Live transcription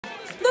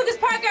Lucas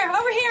Parker,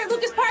 over here,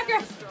 Lucas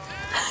Parker.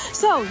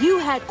 So, you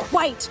had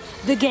quite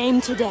the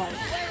game today.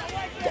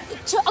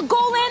 A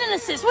goal and an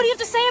assist. What do you have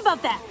to say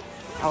about that?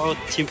 Our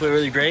team played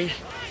really great.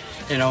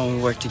 You know, we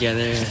work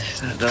together.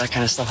 That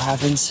kind of stuff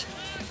happens.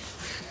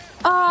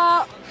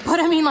 But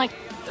I mean, like,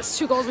 there's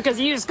 2 goals because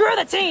you screw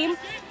the team.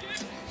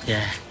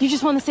 Yeah. You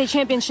just won the state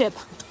championship.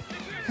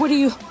 What are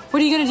you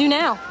gonna do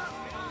now?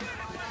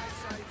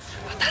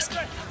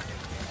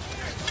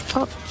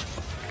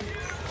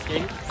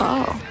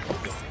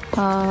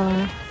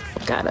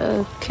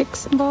 Gotta kick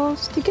some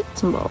balls to get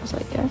some balls,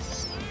 I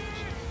guess.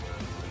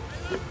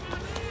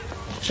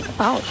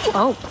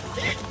 Oh.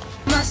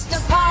 Must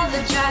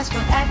apologize for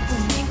acting,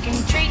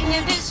 thinking, treating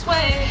you this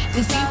way.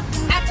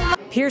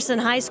 Pearson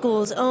High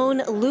School's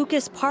own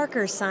Lucas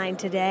Parker signed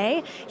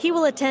today. He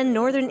will attend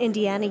Northern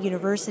Indiana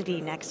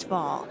University next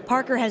fall.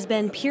 Parker has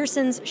been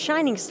Pearson's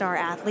shining star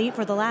athlete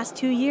for the last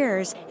 2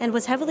 years and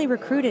was heavily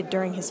recruited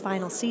during his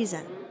final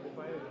season.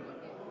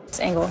 This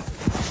angle.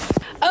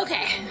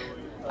 Okay.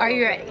 Are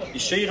you ready? You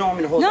sure you don't want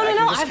me to hold it?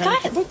 No, I've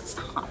got it.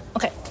 Stop.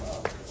 Okay.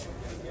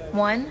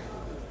 1,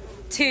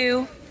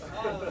 2,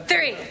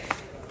 3.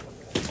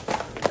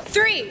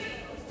 3.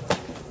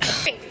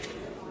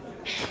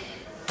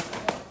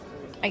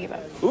 I give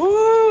up.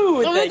 Ooh,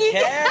 with the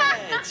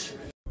catch.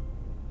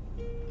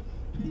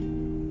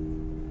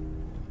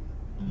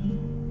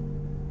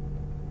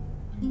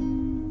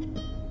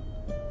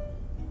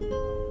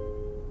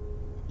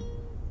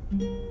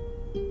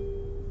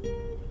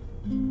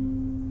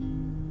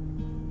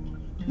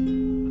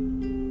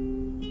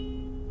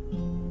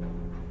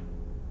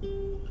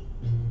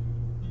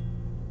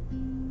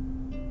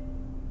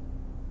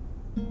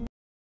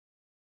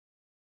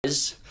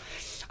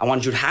 I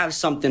wanted you to have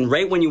something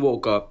right when you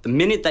woke up, the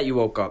minute that you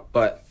woke up,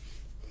 but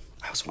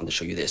I also wanted to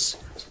show you this.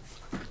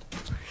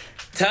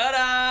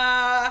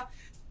 Ta-da!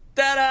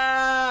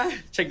 Ta-da!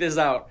 Check this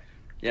out.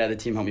 Yeah, the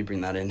team helped me bring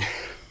that in.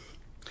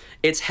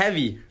 It's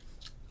heavy.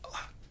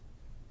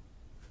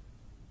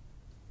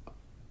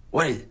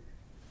 What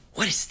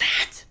is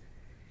that?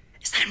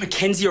 Is that a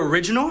Mackenzie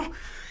original?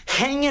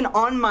 Hanging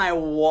on my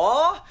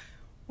wall?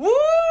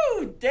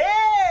 Woo!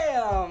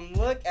 Damn!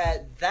 Look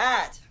at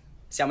that.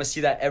 See, I'm gonna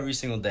see that every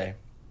single day.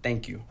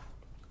 Thank you.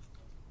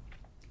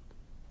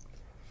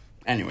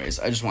 Anyways,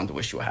 I just wanted to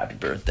wish you a happy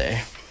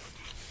birthday.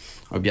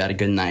 Hope you had a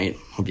good night.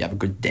 Hope you have a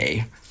good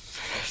day.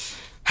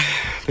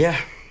 But yeah,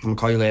 I'm gonna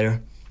call you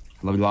later.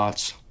 I love you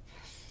lots.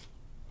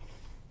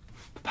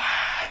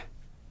 Bye.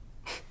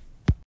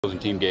 The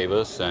team gave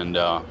us, and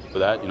for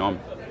that, you know,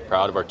 I'm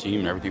proud of our team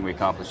and everything we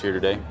accomplished here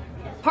today.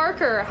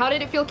 Parker, how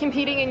did it feel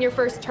competing in your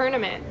first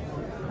tournament?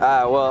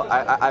 Well,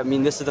 I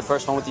mean, this is the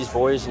first one with these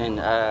boys, and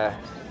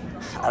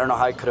I don't know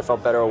how it could have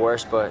felt better or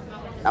worse, but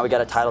now we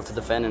got a title to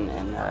defend,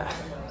 and I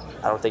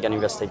don't think any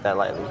of us take that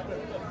lightly.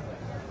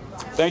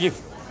 Thank you.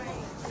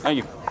 Thank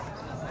you.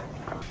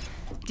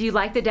 Do you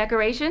like the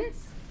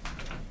decorations?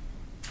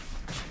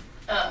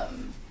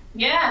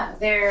 Yeah,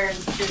 they're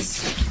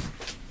just...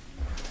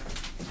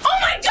 Oh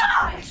my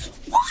gosh!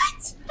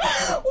 What?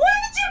 When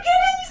did you get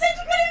in? You said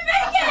you couldn't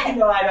make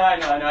it!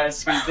 I know. I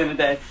squeezed in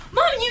today.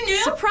 Mom, you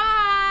knew?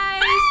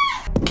 Surprise!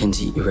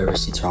 Kinsey, your favorite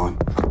seats are on.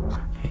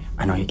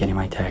 I know you're getting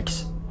my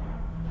texts.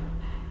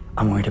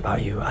 I'm worried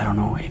about you. I don't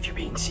know if you're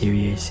being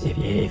serious,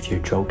 if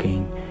you're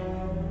joking,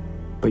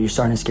 but you're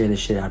starting to scare the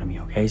shit out of me,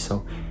 okay?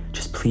 So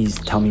just please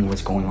tell me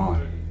what's going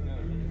on.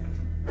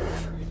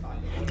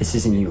 This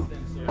isn't you.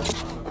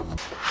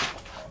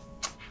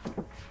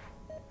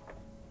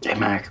 Hey,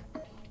 Mac.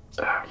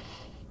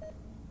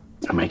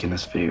 I'm making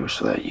this video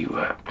so that you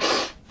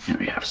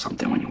have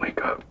something when you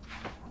wake up.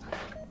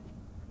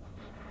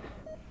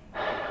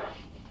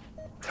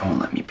 They won't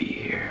let me be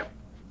here.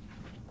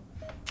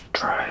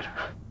 Tried.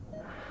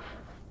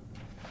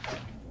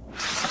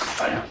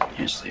 But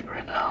you're asleep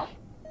right now.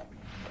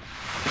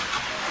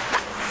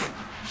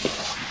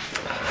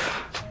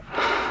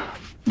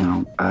 You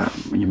know,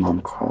 when your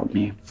mom called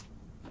me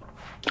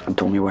and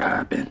told me what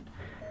happened,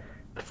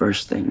 the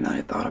first thing that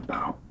I thought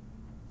about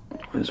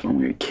was when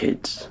we were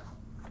kids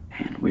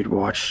and we'd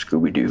watch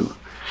Scooby-Doo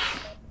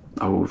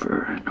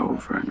over and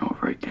over and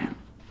over again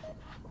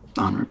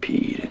on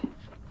repeat,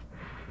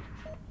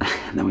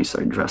 and then we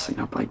started dressing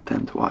up like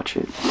them to watch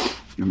it.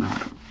 You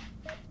remember?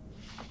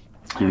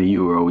 You know,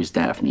 you were always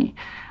Daphne,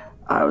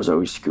 I was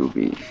always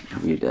Scooby,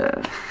 and we'd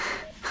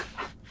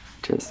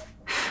just...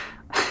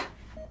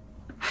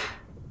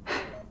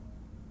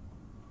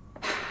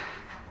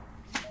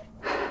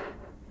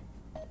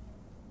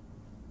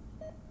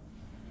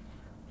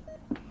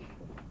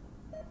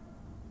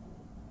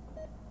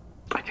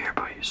 I care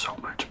about you so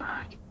much,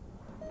 Mac.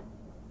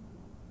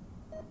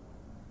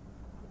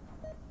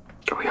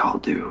 We all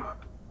do.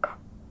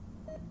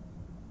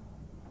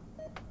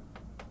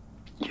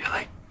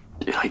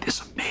 You're like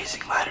this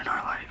amazing light in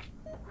our life.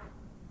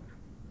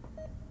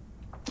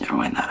 You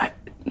know, and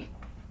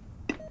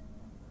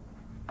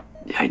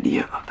the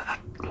idea of that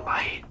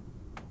light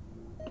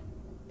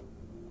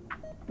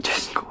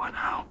just going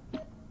out.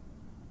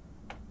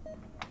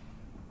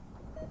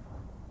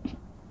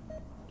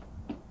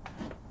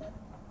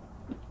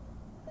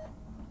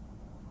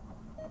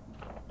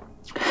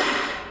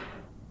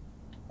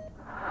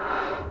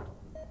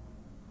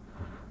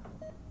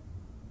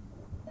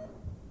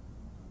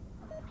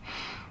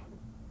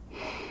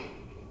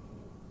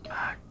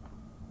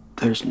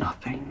 there's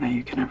nothing that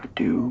you can ever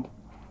do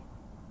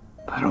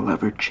that'll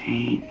ever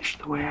change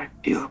the way I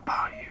feel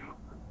about you.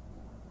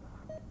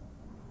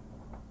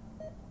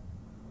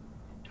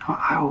 You know,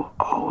 I will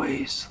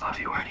always love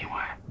you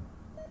anyway.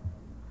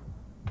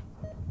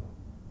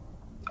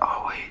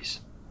 Always.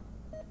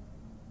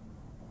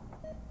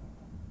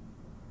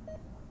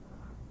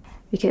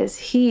 Because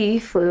he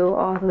flew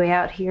all the way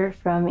out here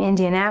from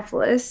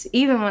Indianapolis,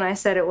 even when I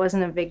said it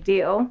wasn't a big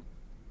deal.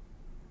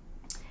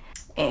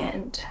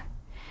 And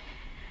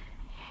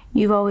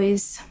you've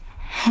always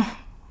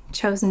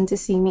chosen to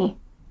see me,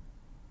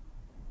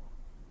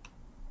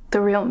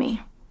 the real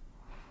me,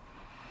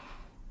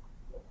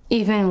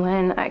 even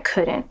when I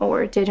couldn't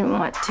or didn't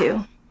want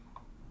to.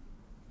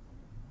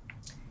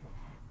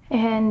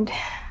 And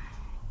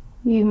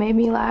you made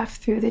me laugh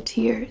through the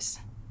tears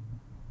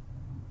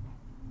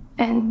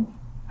and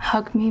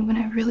hug me when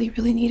I really,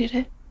 really needed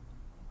it.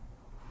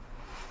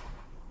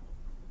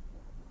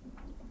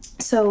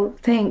 So,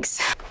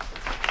 thanks.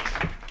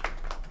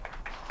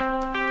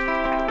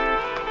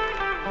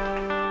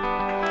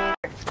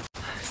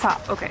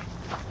 Stop, okay.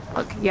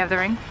 Look, you have the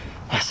ring?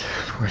 Yes,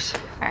 of course.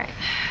 All right.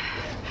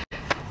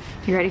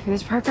 You ready for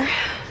this, Parker?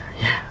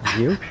 Yeah,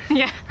 you?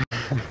 Yeah. By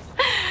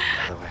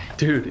the way.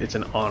 Dude, it's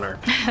an honor.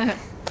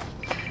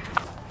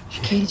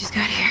 Katie just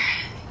got here.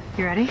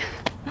 You ready?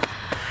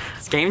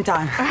 It's game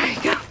time. All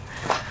right, go.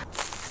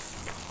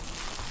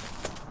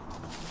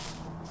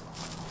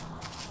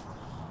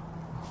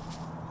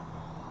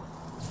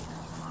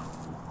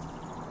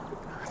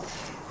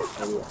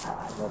 I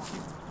love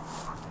you.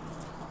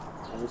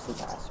 Ever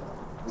since I saw you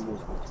 3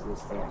 years ago to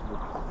this day, I knew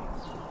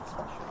something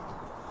special.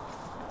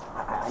 I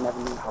never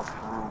knew how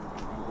kind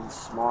and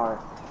smart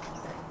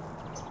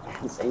and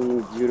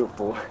insanely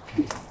beautiful.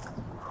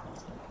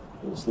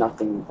 There's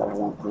nothing that I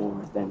want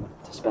more than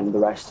to spend the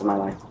rest of my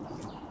life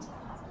with you.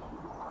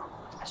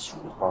 As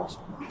soon as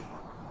possible.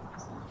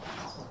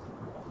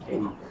 Katie,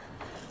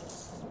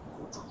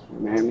 you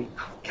marry me?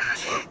 Oh, God.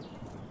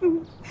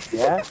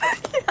 Yeah?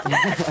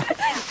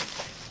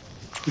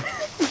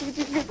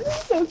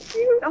 So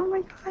cute. Oh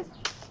my god.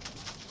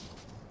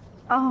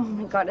 Oh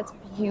my god, it's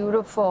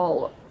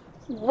beautiful.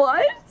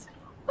 What?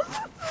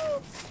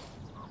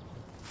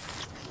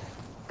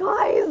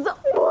 Guys,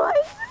 what?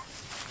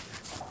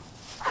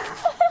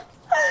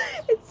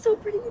 It's so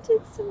pretty. You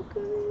did so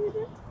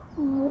good.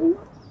 Oh.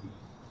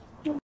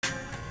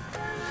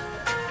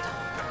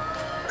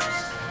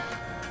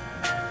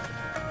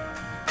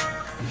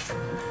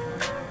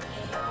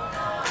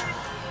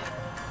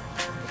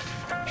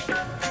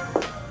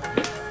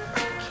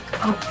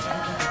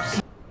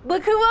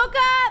 Look who woke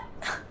up!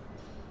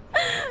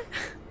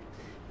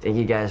 Thank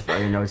you guys for all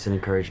your notes and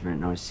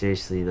encouragement. No,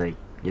 seriously, like,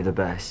 you're the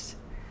best.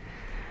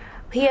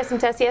 He has some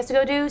tests he has to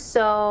go do,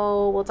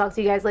 so we'll talk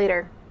to you guys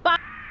later. Bye!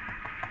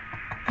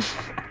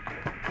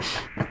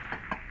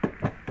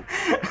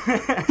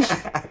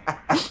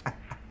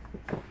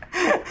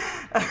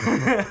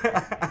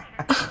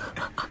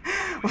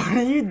 What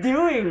are you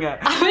doing?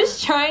 I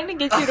was trying to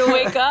get you to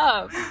wake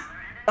up.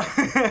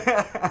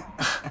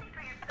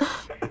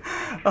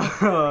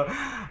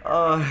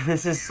 Oh,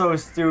 this is so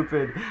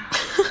stupid.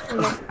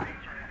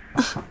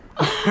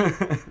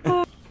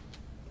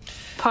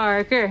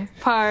 Parker,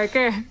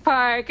 Parker,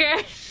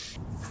 Parker.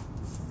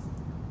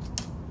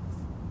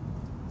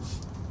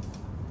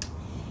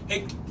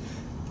 Hey,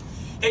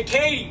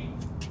 Katie!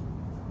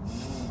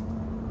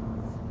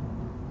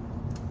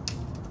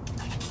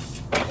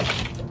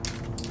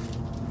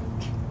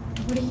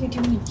 What are you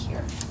doing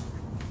here?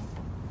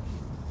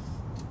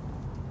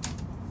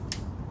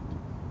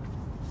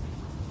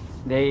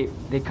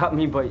 They cut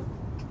me, but... Yeah,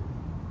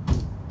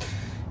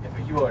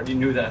 but you already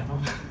knew that.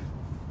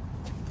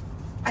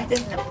 I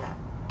didn't know that.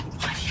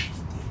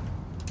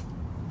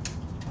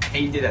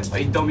 Hey, you did that,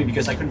 but you told me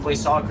because I couldn't play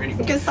soccer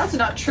anymore. Because that's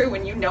not true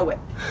and you know it.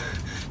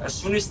 As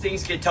soon as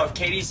things get tough,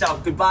 Katie's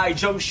out. Goodbye,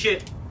 jump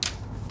ship.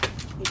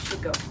 You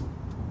should go.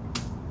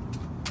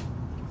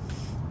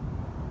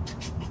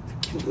 I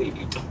can't believe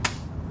you don't.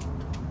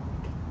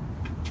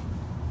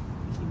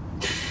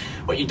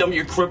 What, you dumped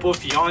your crippled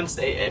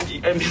fiance and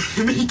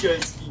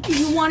because...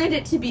 You wanted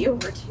it to be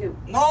over too.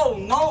 No,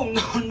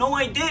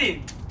 I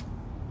didn't.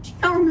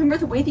 I remember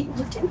the way that you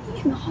looked at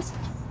me in the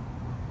hospital.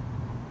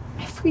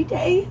 Every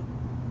day.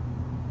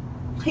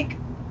 Like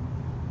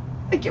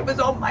it was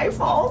all my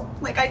fault.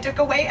 Like I took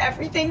away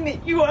everything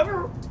that you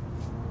ever...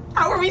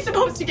 How are we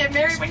supposed to get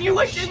married when you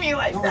looked at me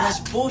like that? No,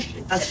 that's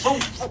bullshit. That's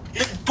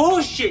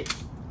bullshit.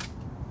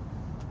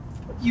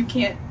 You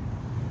can't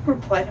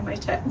reply to my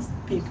texts,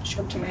 but you can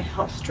show up to my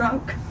house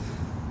drunk.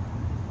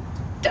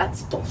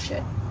 That's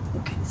bullshit.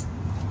 Okay.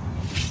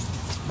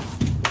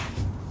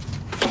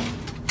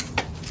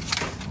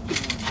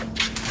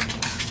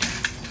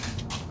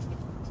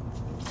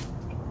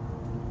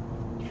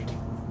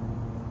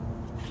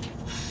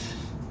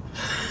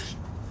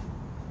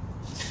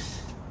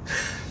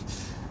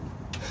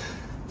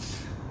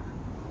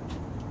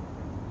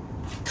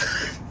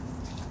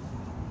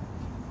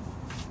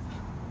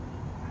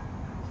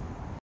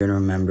 You're gonna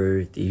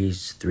remember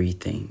these 3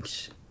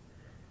 things.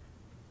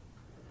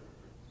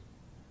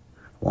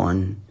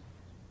 One,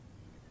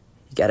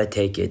 you gotta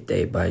take it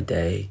day by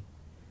day.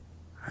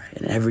 All right,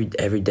 and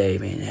every day,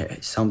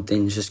 man,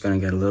 something's just gonna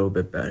get a little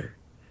bit better.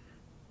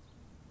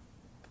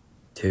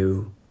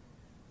 Two,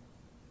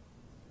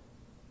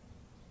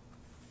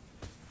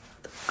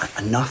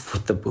 enough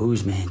with the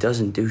booze, man. It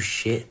doesn't do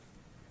shit.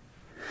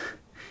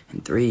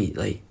 And three,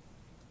 like,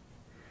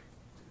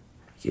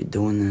 you're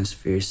doing this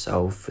for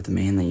yourself, for the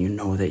man that you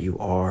know that you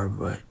are,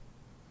 but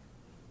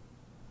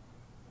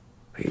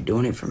you're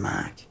doing it for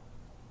Mac.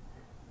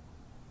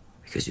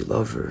 Because you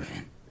love her,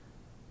 and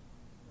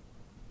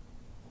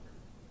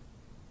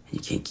you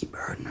can't keep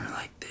hurting her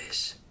like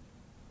this.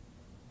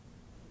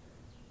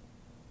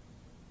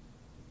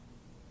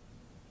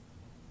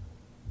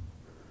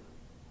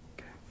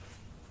 Okay.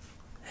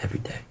 Every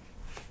day.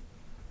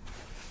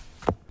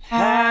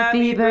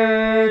 Happy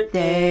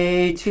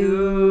birthday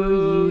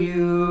to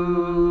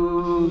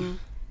you.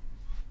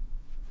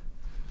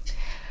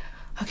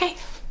 Okay.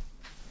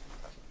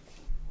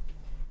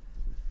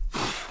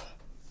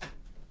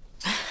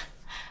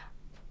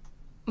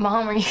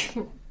 Mom, are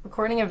you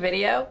recording a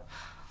video?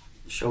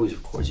 The show always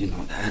records, you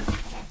know that.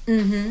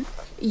 Mm-hmm.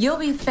 You'll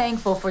be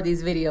thankful for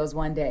these videos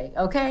one day,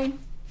 okay?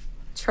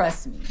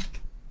 Trust me.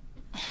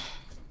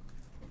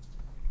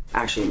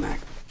 Actually,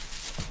 Mac,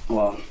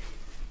 well,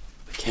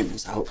 the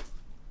camera's out.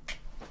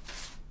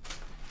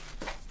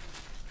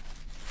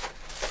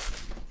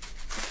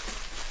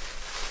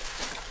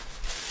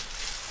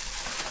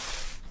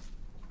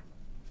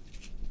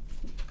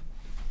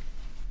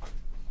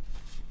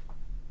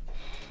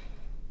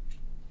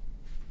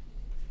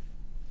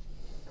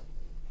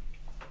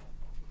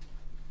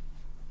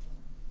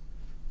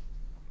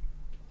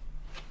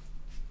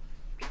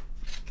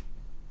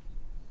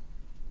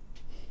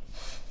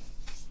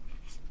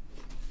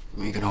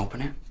 Are you gonna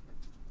open it?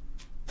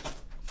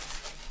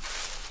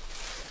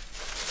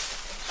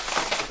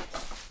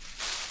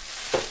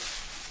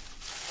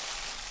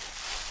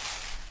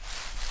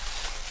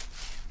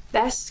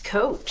 Best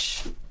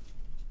coach.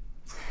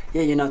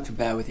 Yeah, you're not too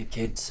bad with your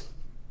kids.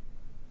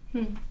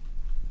 And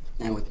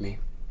with me.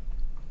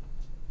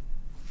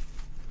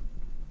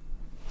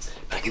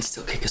 But I can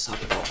still kick us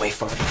up about way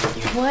farther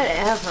than you.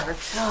 Whatever.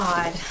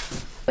 God.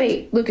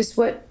 Wait, Lucas,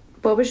 what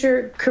was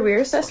your career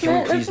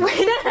assessment? Can we please not?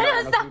 Wait,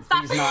 No, stop,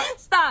 stop, please not.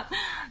 stop.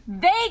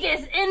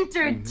 Vegas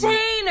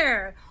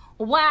entertainer.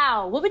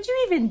 Wow, what would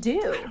you even do?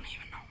 I don't even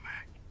know,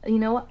 Mac. You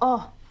know what?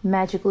 Oh,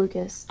 Magic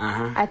Lucas.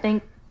 Uh-huh. I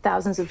think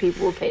thousands of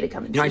people will pay to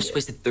come and You know, I see just it.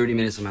 wasted 30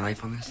 minutes of my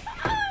life on this.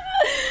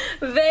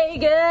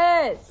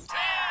 Vegas.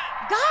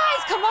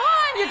 Guys, come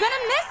on! You're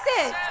gonna miss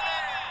it!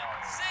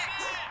 6,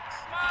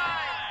 5,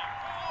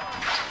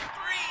 4,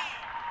 3,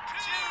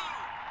 2,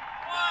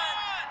 1.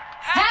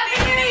 Happy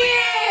New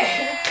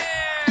Year!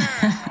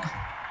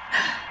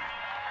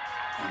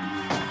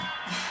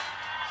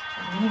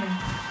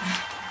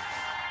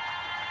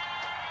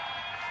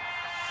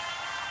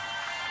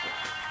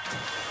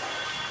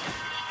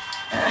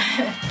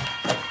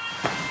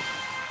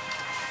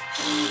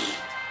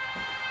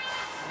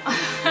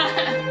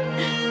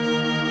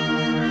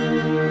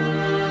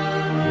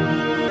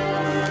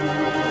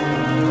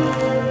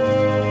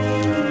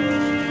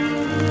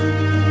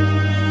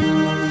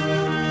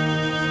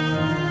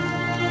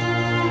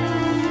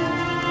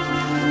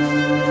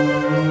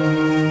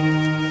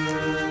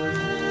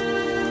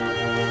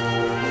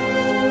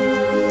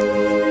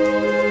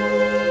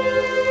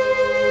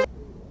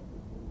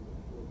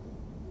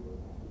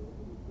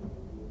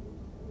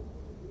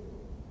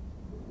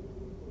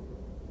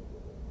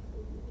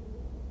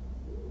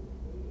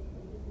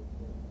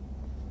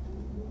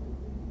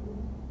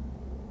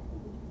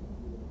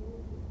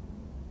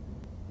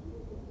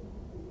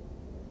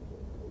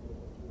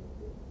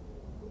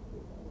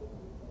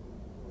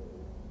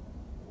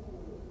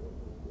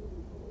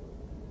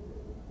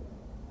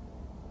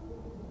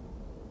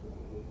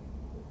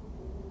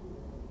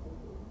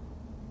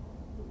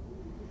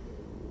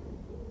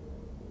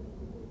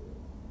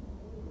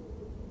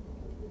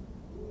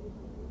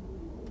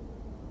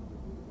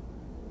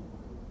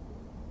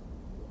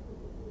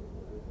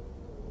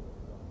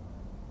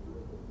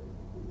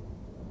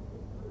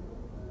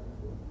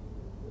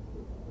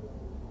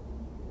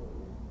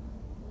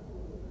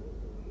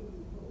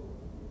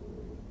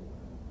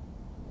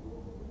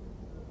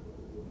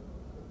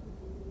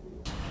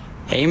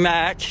 Hey,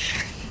 Mac.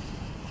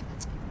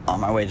 On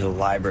my way to the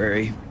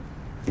library.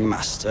 Getting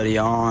my study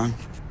on.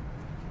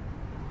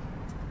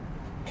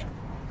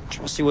 Just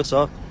want to see what's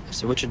up.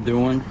 See what you're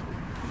doing.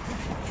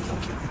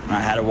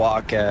 I had to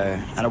walk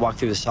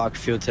through the soccer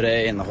field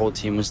today, and the whole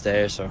team was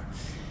there, so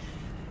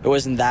it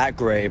wasn't that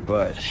great.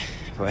 But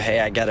hey,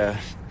 I got a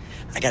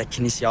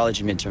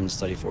kinesiology midterm to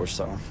study for,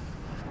 so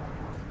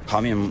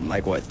call me in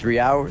like what, 3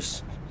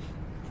 hours?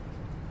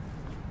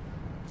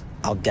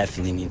 I'll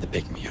definitely need to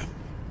pick me up.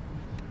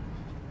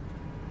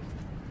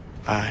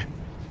 Bye.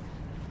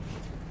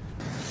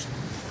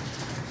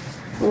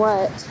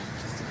 What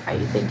are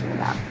you thinking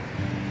about?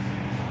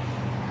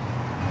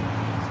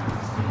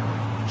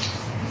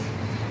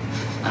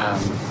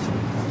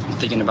 I'm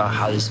thinking about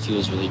how this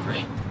feels really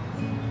great.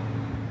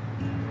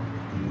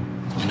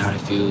 out,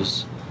 it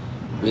feels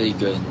really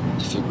good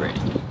to feel great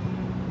again.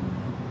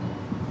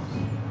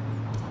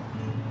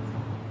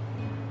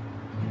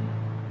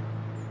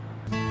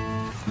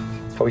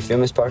 How we feel,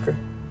 Miss Parker?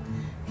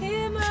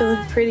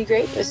 Feeling pretty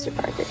great, Mr.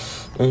 Parker.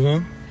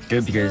 Mm-hmm.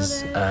 Good,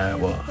 because,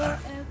 well, I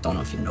don't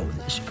know if you know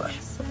this, but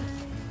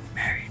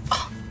married.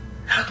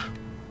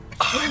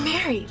 We're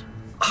married.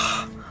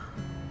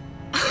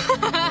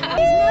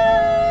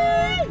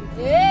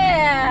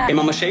 Yeah. Hey,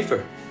 Mama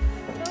Schaefer.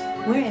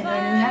 We're in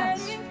our new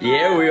house.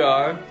 Yeah, we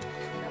are.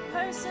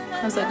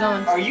 How's that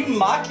going? Are you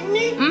mocking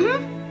me?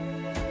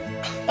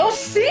 Mm-hmm. Oh,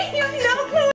 see? You know.